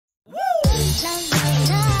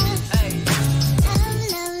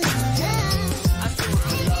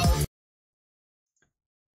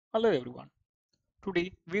Hello everyone.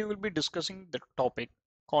 Today we will be discussing the topic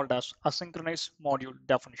called as asynchronous module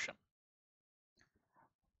definition.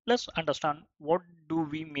 Let's understand what do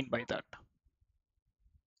we mean by that.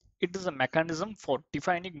 It is a mechanism for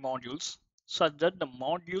defining modules such that the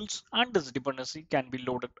modules and its dependency can be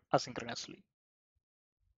loaded asynchronously.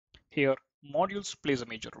 Here, modules plays a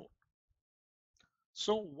major role.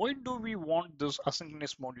 So why do we want this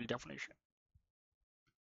asynchronous module definition?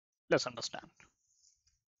 Let's understand.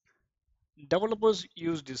 Developers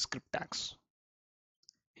use these script tags.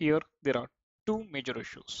 Here there are two major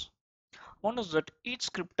issues. One is that each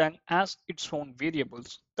script tag has its own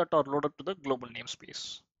variables that are loaded to the global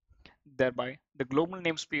namespace. Thereby, the global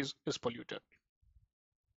namespace is polluted.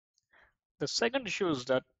 The second issue is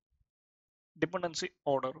that dependency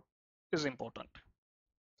order is important.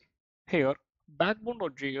 Here,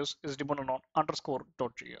 backbone.js is dependent on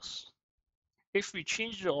underscore.js. If we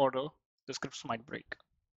change the order, the scripts might break.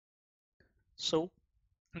 So,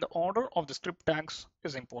 the order of the script tags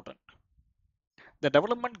is important. The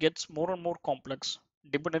development gets more and more complex.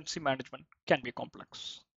 Dependency management can be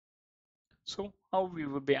complex. So, how we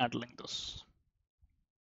will be handling this?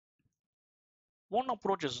 One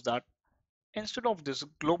approach is that instead of this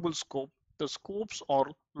global scope, the scopes are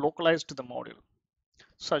localized to the module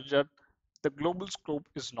such that the global scope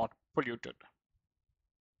is not polluted.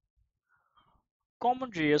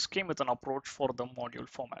 CommonJS came with an approach for the module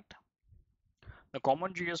format. The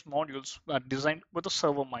CommonJS modules were designed with a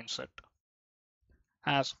server mindset,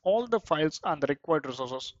 as all the files and the required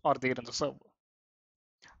resources are there in the server.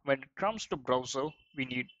 When it comes to browser, we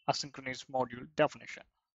need asynchronous module definition.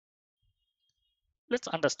 Let's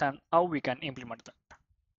understand how we can implement that.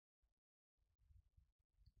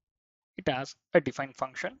 It has a define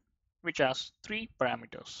function which has three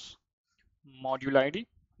parameters: module ID,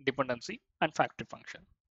 dependency, and factory function.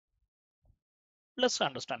 Let's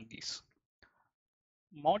understand these.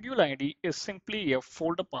 Module ID is simply a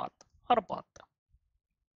folder path or a path.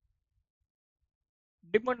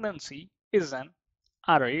 Dependency is an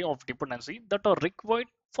array of dependency that are required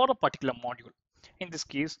for a particular module. In this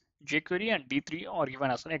case, jQuery and D3 are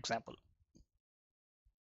given as an example.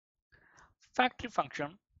 Factory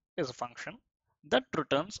function is a function that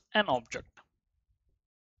returns an object.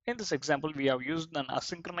 In this example, we have used an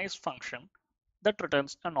asynchronous function that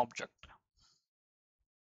returns an object.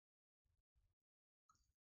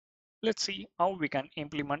 Let's see how we can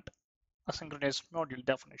implement asynchronous module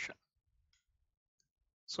definition.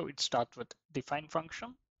 So it starts with define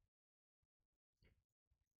function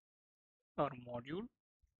or module,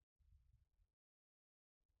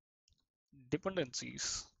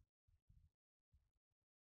 dependencies,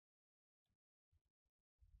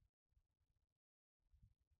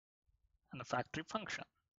 and a factory function.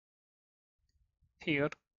 Here,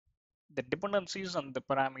 the dependencies and the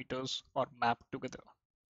parameters are mapped together.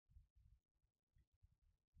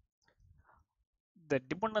 The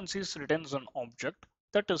dependencies returns an object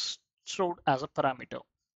that is stored as a parameter.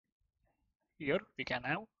 Here we can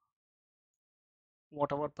have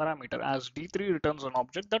whatever parameter, as D3 returns an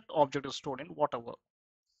object, that object is stored in whatever.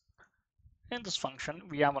 In this function,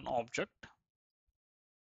 we have an object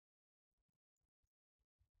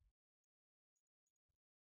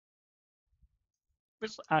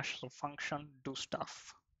which as a function do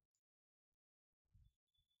stuff.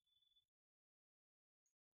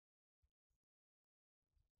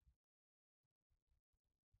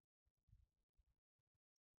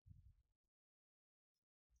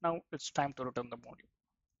 Now it's time to return the module.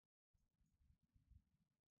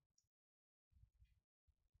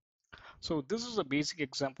 So this is a basic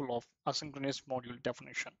example of asynchronous module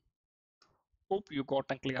definition. Hope you got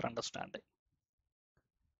a clear understanding.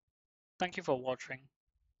 Thank you for watching.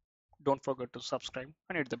 Don't forget to subscribe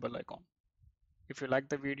and hit the bell icon. If you like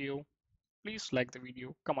the video, please like the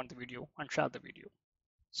video, comment the video, and share the video.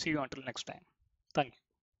 See you until next time. Thank you.